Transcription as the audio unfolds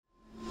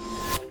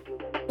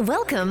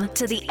Welcome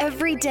to the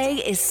Everyday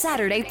is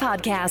Saturday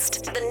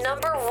podcast, the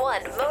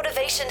 #1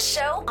 motivation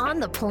show on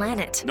the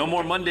planet. No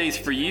more Mondays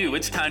for you.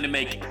 It's time to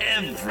make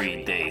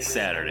every day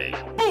Saturday.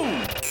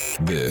 Boom!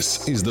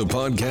 This is the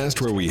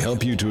podcast where we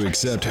help you to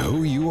accept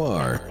who you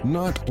are,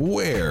 not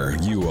where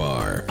you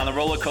are. On the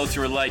roller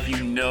coaster of life,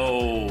 you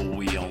know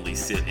we only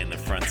sit in the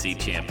front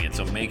seat, champion.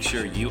 So make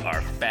sure you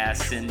are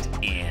fastened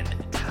and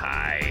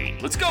tight.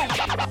 Let's go!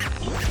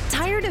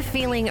 Tired of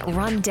feeling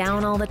run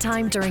down all the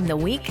time during the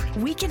week?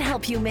 We can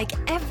help you make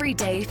every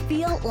day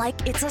feel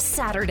like it's a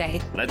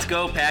Saturday. Let's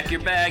go. Pack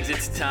your bags.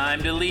 It's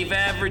time to leave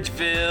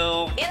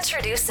Averageville.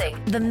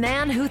 Introducing the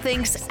man who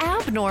thinks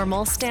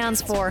abnormal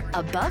stands for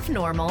above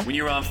normal. When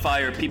you're on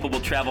fire, people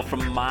will travel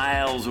from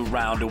miles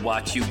around to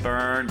watch you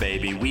burn,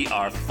 baby. We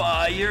are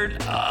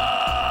fired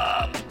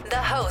up. The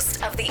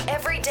host of the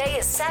Everyday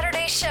is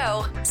Saturday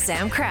show,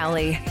 Sam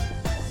Crowley.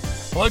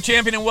 Hello,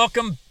 champion, and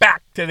welcome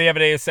back to the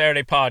Everyday is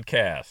Saturday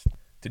podcast.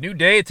 It's a new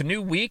day. It's a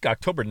new week,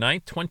 October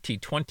 9th,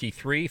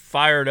 2023.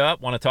 Fired up.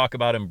 Want to talk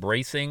about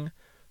embracing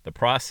the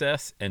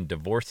process and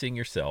divorcing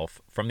yourself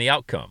from the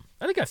outcome.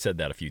 I think I've said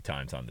that a few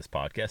times on this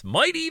podcast.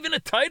 Might even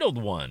have titled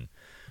one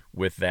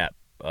with that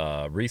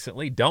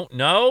recently. Don't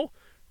know.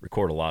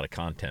 Record a lot of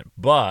content.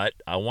 But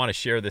I want to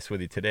share this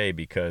with you today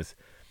because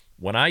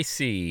when I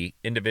see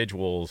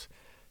individuals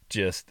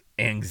just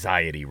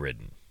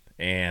anxiety-ridden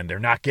and they're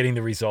not getting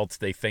the results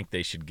they think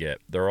they should get,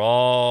 they're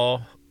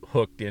all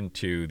hooked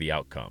into the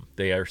outcome.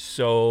 They are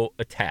so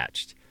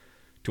attached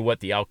to what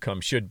the outcome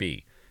should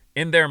be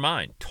in their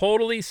mind.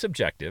 Totally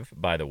subjective,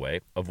 by the way,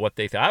 of what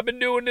they think. I've been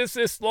doing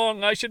this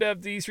long. I should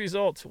have these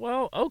results.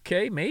 Well,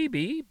 okay,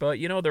 maybe. But,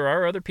 there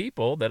are other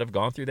people that have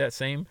gone through that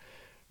same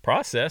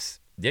process,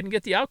 didn't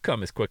get the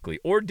outcome as quickly,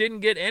 or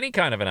didn't get any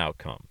kind of an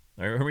outcome.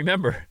 I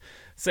remember,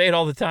 say it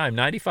all the time,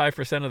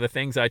 95% of the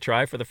things I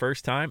try for the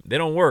first time, they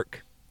don't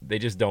work. They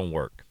just don't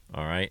work.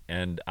 All right.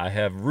 And I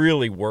have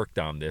really worked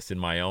on this in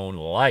my own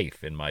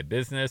life, in my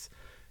business,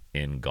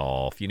 in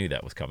golf. You knew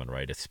that was coming,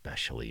 right?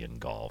 Especially in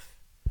golf.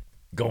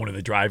 Going to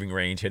the driving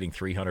range, hitting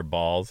 300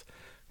 balls,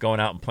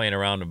 going out and playing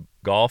around in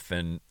golf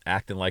and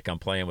acting like I'm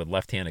playing with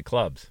left-handed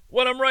clubs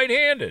when I'm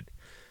right-handed.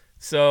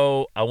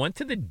 So I went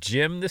to the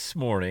gym this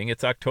morning.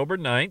 It's October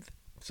 9th.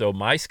 So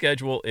my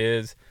schedule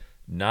is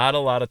not a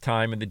lot of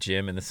time in the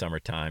gym in the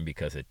summertime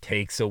because it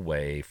takes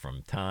away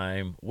from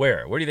time.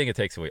 Where? Where do you think it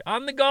takes away?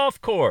 On the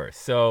golf course.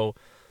 So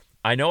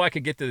I know I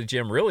could get to the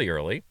gym really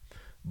early,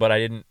 but I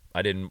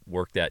didn't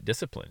work that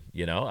discipline.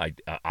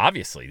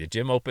 Obviously the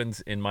gym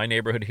opens in my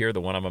neighborhood here,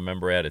 the one I'm a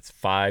member at. It's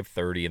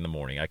 5:30 in the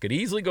morning. I could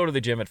easily go to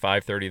the gym at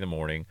 5:30 in the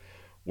morning,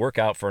 work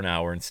out for an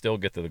hour, and still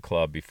get to the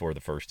club before the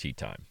first tee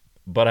time.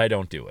 But I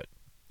don't do it.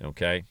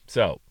 Okay,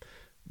 so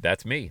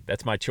that's me.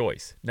 That's my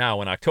choice. Now,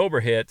 when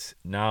October hits,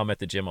 now I'm at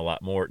the gym a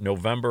lot more.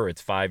 November,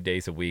 it's 5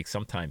 days a week,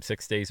 sometimes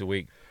 6 days a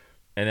week.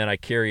 And then I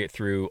carry it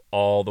through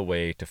all the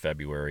way to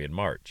February and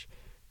March.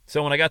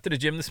 So when I got to the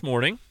gym this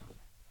morning,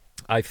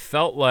 I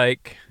felt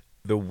like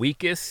the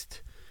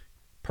weakest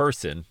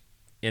person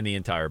in the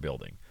entire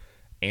building.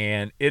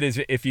 And it is,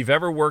 if you've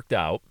ever worked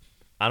out,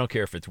 I don't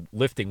care if it's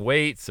lifting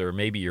weights or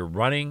maybe you're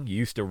running. You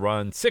used to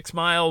run 6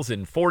 miles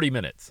in 40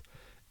 minutes,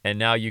 and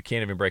now you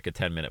can't even break a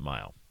 10-minute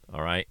mile.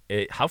 All right.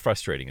 How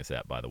frustrating is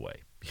that, by the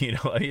way?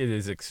 It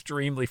is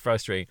extremely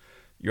frustrating.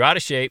 You're out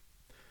of shape.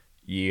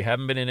 You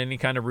haven't been in any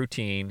kind of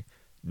routine.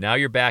 Now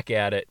you're back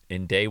at it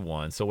in day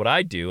one. So what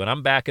I do, and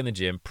I'm back in the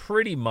gym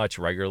pretty much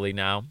regularly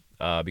now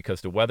because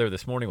the weather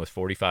this morning was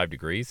 45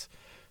 degrees.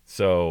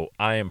 So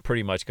I am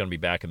pretty much going to be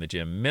back in the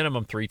gym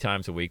minimum 3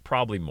 times a week,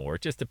 probably more.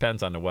 It just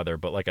depends on the weather.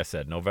 But like I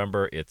said,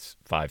 November, it's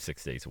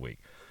 5-6 days a week.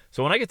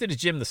 So when I get to the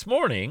gym this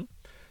morning,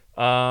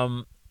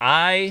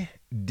 I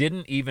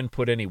didn't even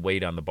put any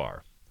weight on the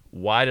bar.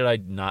 Why did I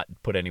not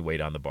put any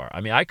weight on the bar?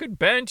 I mean, I could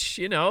bench,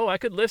 I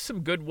could lift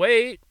some good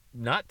weight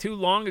not too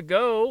long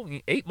ago,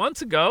 8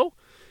 months ago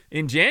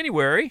in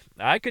January.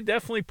 I could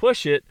definitely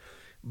push it,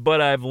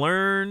 but I've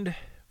learned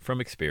from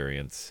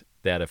experience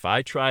that if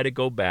I try to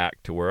go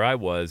back to where I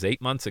was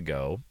 8 months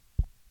ago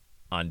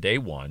on day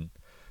one,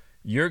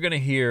 you're going to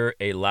hear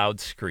a loud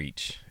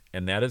screech,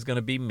 and that is going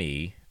to be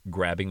me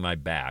grabbing my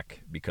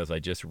back because I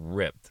just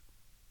ripped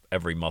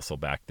every muscle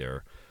back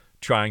there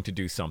trying to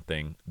do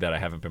something that I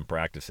haven't been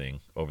practicing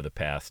over the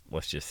past,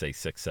 let's just say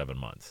 6-7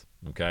 months.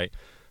 Okay.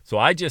 So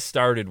I just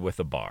started with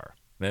a bar,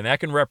 and that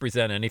can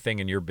represent anything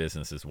in your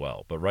business as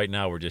well. But right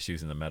now we're just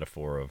using the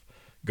metaphor of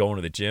going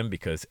to the gym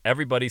because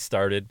everybody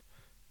started,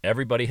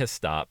 everybody has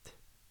stopped,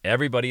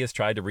 everybody has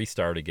tried to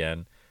restart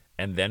again,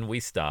 and then we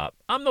stop.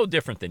 I'm no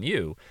different than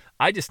you.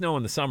 I just know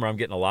in the summer I'm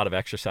getting a lot of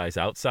exercise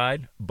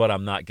outside, but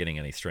I'm not getting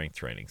any strength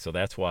training. So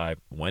that's why I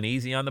went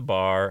easy on the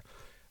bar.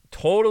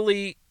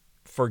 Totally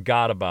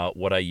forgot about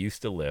what I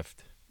used to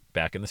lift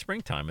back in the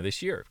springtime of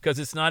this year because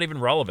it's not even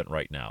relevant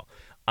right now.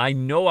 I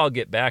know I'll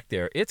get back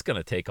there. It's going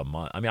to take a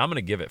month. I'm going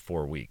to give it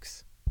 4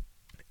 weeks,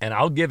 and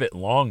I'll give it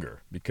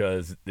longer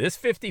because this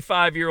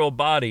 55-year-old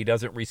body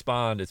doesn't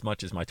respond as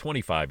much as my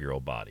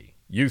 25-year-old body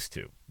used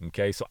to.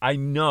 Okay, so I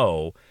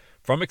know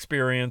from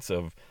experience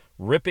of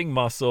ripping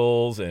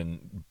muscles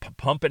and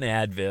pumping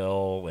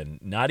Advil and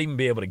not even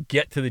be able to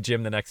get to the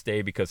gym the next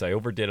day because I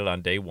overdid it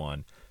on day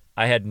one.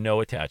 I had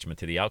no attachment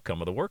to the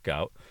outcome of the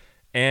workout,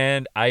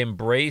 and I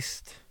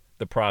embraced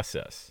the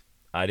process.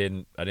 I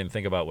didn't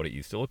think about what it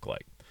used to look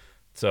like.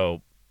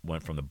 So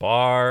went from the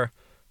bar,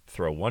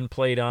 throw one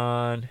plate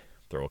on,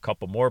 throw a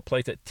couple more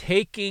plates,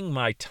 taking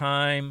my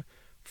time,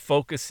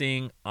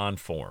 focusing on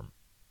form.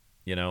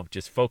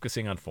 Just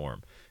focusing on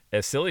form.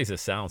 As silly as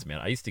it sounds, man,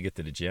 I used to get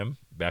to the gym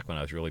back when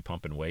I was really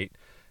pumping weight,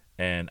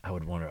 and I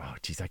would wonder, oh,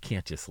 geez, I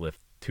can't just lift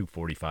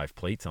 245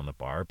 plates on the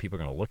bar. People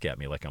are going to look at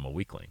me like I'm a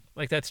weakling.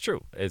 Like, that's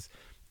true. As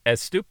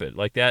stupid.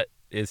 Like, that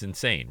is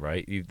insane,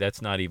 right?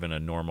 That's not even a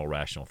normal,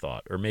 rational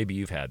thought. Or maybe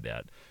you've had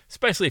that,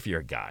 especially if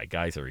you're a guy.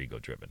 Guys are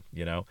ego-driven,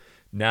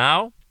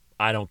 Now,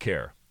 I don't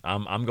care.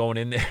 I'm going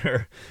in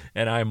there,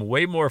 and I'm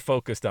way more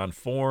focused on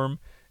form,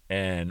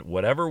 and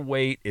whatever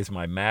weight is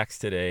my max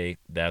today,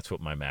 that's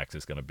what my max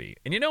is going to be.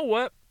 And you know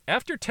what?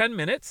 After 10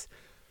 minutes,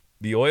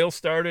 the oil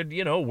started,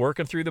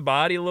 working through the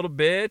body a little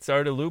bit,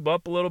 started to lube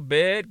up a little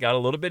bit, got a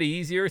little bit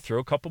easier, threw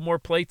a couple more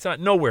plates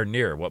on. Nowhere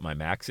near what my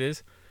max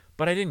is,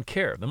 but I didn't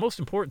care. The most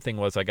important thing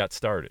was I got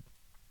started.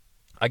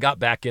 I got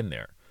back in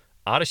there.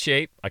 Out of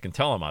shape. I can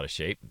tell I'm out of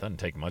shape. It doesn't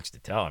take much to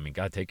tell. I mean,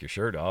 God, take your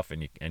shirt off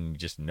and you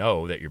just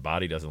know that your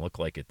body doesn't look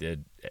like it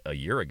did a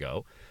year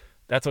ago.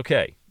 That's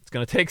okay. It's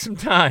going to take some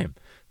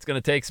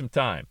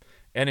time.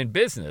 And in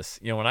business,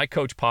 when I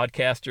coach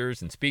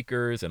podcasters and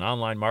speakers and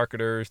online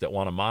marketers that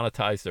want to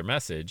monetize their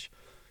message,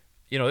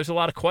 there's a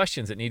lot of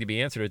questions that need to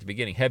be answered at the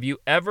beginning. Have you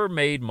ever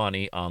made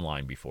money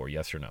online before?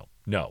 Yes or no?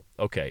 No.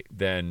 Okay.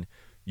 Then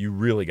you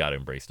really got to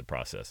embrace the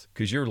process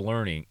because you're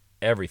learning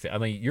everything. I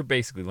mean, you're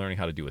basically learning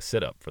how to do a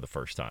sit-up for the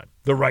first time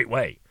the right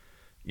way,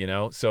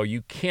 So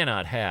you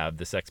cannot have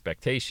this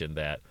expectation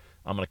that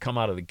I'm going to come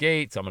out of the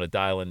gates, I'm going to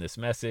dial in this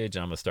message,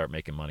 and I'm going to start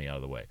making money out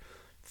of the way.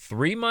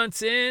 3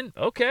 months in,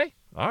 okay,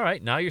 all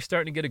right, now you're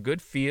starting to get a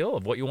good feel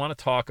of what you want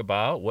to talk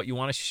about, what you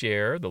want to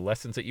share, the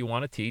lessons that you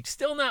want to teach.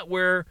 Still not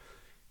where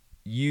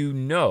you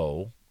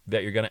know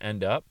that you're going to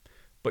end up,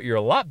 but you're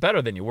a lot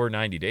better than you were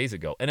 90 days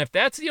ago. And if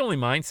that's the only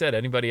mindset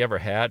anybody ever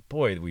had,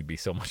 boy, we'd be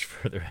so much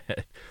further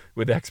ahead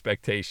with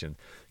expectations.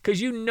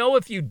 Because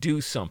if you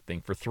do something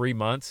for 3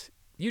 months,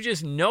 you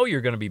just know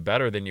you're going to be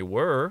better than you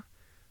were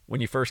when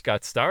you first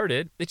got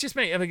started. It just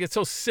it's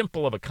so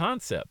simple of a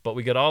concept, but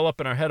we get all up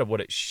in our head of what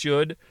it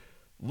should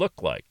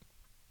look like.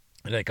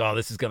 And like, oh,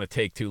 this is going to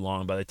take too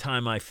long. By the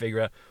time I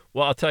figure out,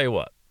 well, I'll tell you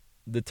what,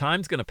 the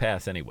time's going to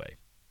pass anyway.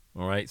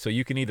 All right. So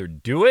you can either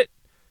do it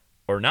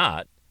or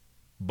not.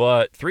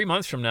 But 3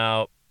 months from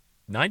now,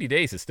 90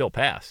 days is still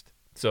past.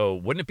 So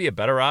wouldn't it be a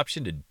better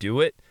option to do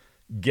it,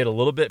 get a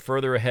little bit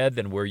further ahead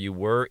than where you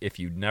were if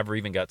you never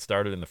even got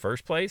started in the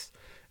first place?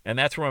 And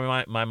that's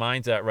where my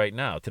mind's at right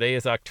now. Today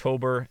is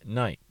October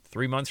 9th.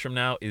 3 months from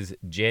now is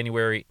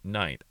January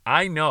 9th.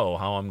 I know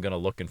how I'm going to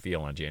look and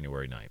feel on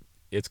January 9th.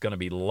 It's going to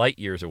be light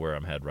years of where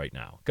I'm headed right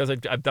now because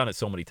I've done it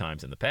so many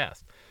times in the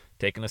past.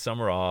 Taken the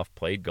summer off,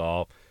 played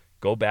golf,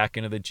 go back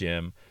into the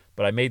gym.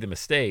 But I made the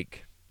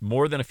mistake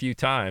more than a few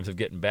times of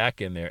getting back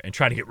in there and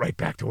trying to get right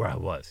back to where I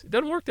was. It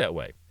doesn't work that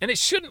way. And it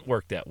shouldn't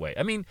work that way.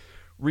 I mean,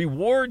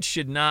 reward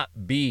should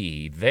not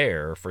be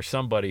there for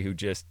somebody who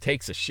just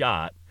takes a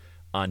shot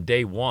on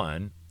day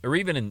one or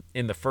even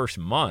in the first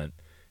month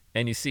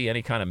and you see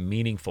any kind of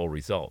meaningful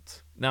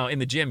results. Now, in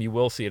the gym, you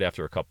will see it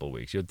after a couple of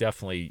weeks.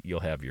 You'll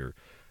have your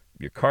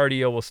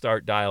cardio will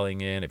start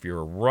dialing in. If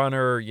you're a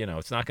runner,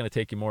 it's not going to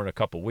take you more than a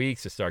couple of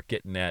weeks to start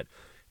getting that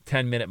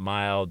 10-minute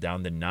mile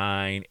down to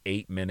 9,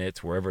 8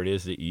 minutes, wherever it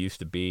is that you used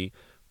to be.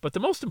 But the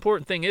most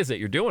important thing is that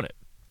you're doing it.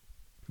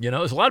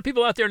 There's a lot of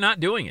people out there not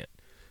doing it.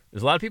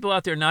 There's a lot of people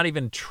out there not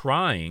even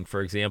trying,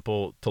 for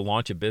example, to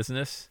launch a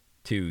business,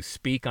 to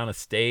speak on a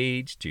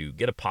stage, to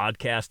get a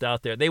podcast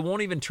out there. They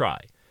won't even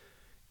try.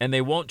 And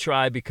they won't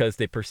try because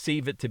they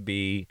perceive it to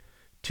be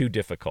too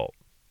difficult.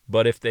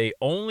 But if they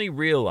only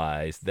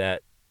realize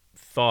that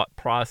thought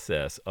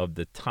process of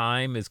the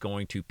time is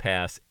going to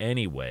pass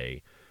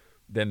anyway,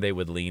 then they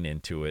would lean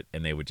into it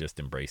and they would just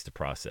embrace the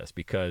process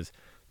because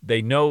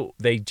they know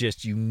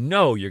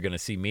you're going to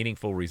see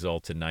meaningful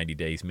results in 90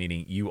 days,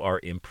 meaning you are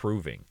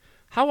improving.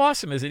 How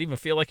awesome is it even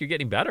feel like you're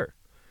getting better?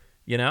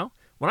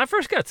 When I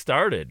first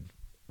started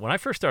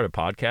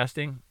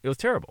podcasting, it was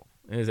terrible.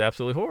 It was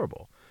absolutely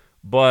horrible.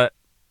 But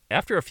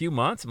after a few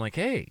months, I'm like,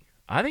 hey,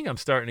 I think I'm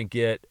starting to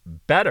get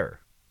better.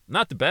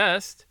 Not the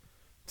best.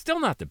 Still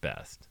not the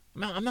best.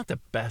 I'm not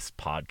the best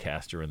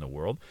podcaster in the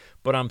world,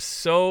 but I'm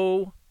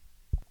so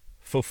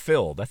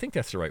fulfilled. I think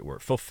that's the right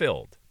word.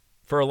 Fulfilled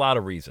for a lot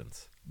of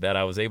reasons that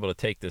I was able to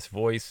take this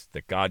voice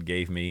that God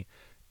gave me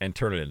and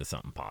turn it into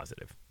something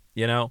positive.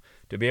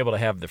 To be able to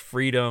have the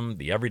freedom,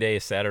 the Everyday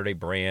is Saturday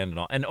brand.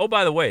 And oh,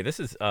 by the way, this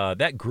is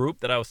that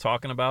group that I was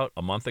talking about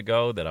a month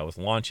ago that I was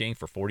launching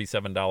for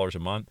 $47 a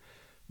month.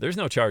 There's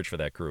no charge for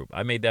that group.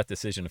 I made that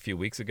decision a few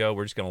weeks ago.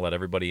 We're just going to let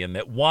everybody in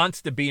that wants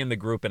to be in the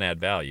group and add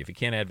value. If you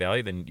can't add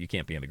value, then you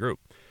can't be in the group.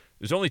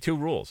 There's only 2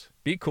 rules.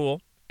 Be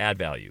cool, add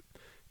value.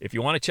 If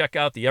you want to check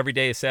out the Every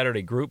Day is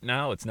Saturday group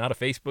now, it's not a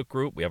Facebook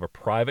group. We have a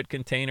private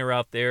container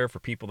out there for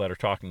people that are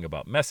talking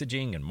about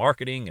messaging and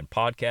marketing and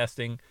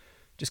podcasting.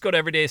 Just go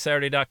to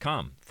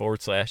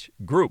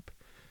everydaysaturday.com/group.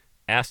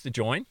 Ask to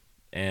join,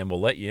 and we'll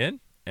let you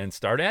in and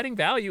start adding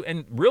value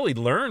and really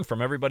learn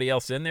from everybody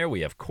else in there. We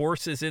have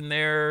courses in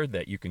there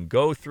that you can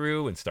go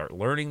through and start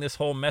learning this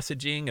whole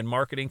messaging and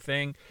marketing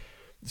thing.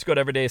 Just go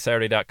to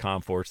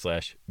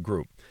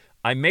everydaysaturday.com/group.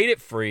 I made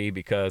it free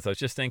because I was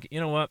just thinking, you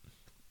know what?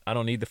 I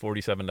don't need the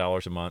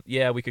 $47 a month.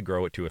 Yeah, we could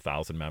grow it to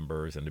 1,000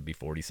 members and it'd be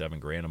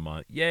 $47,000 a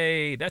month.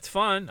 Yay, that's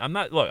fun. I'm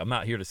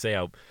not here to say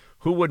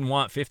who wouldn't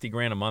want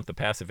 $50,000 a month of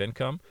passive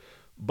income,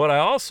 but I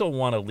also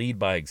want to lead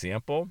by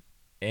example.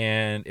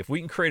 And if we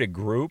can create a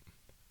group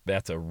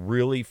that's a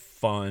really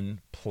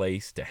fun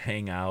place to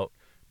hang out,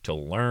 to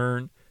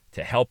learn,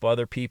 to help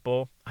other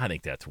people, I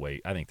think that's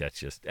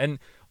just, and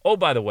oh,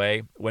 by the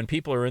way, when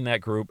people are in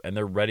that group and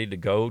they're ready to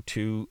go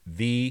to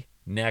the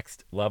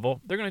next level,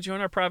 they're going to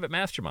join our private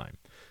mastermind.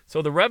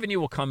 So the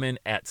revenue will come in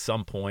at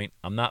some point.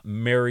 I'm not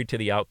married to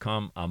the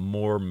outcome. I'm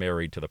more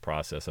married to the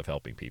process of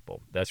helping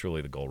people. That's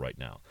really the goal right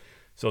now.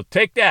 So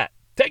take that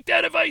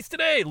advice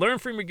today. Learn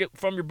from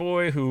your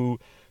boy who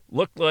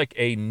looked like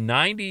a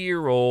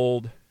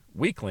 90-year-old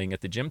weakling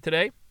at the gym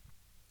today,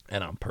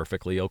 and I'm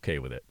perfectly okay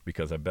with it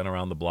because I've been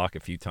around the block a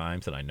few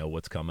times and I know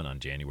what's coming on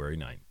January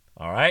 9th.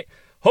 All right?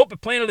 Hope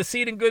it planted a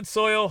seed in good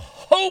soil.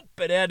 Hope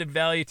it added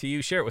value to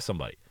you. Share it with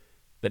somebody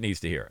that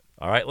needs to hear it.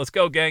 All right, let's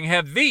go, gang.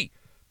 Have the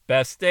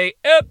best day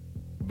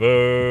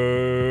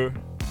ever.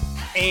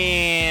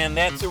 And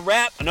that's a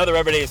wrap. Another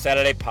Every Day is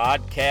Saturday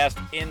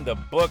podcast in the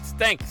books.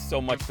 Thanks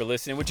so much for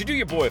listening. Would you do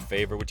your boy a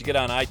favor? Would you get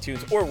on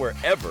iTunes or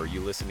wherever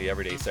you listen to the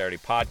Every Day is Saturday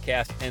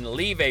podcast and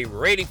leave a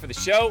rating for the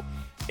show?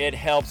 It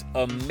helps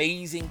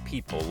amazing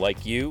people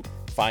like you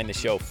find the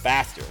show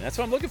faster. And that's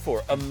what I'm looking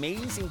for,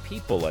 amazing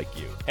people like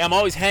you. Hey, I'm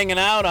always hanging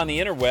out on the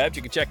interwebs.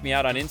 You can check me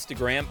out on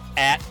Instagram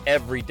at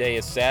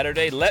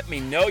EverydayIsSaturday. Let me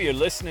know you're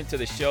listening to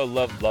the show.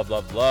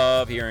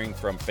 Love hearing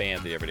from fans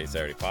of the Every Day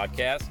Saturday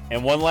podcast.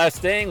 And one last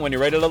thing, when you're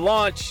ready to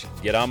launch,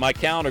 get on my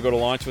calendar, go to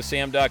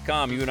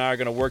launchwithsam.com. You and I are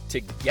going to work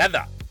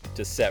together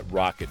to set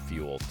rocket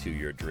fuel to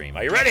your dream.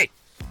 Are you ready?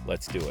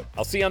 Let's do it.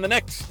 I'll see you on the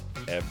next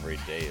Every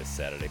Day is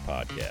Saturday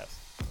podcast.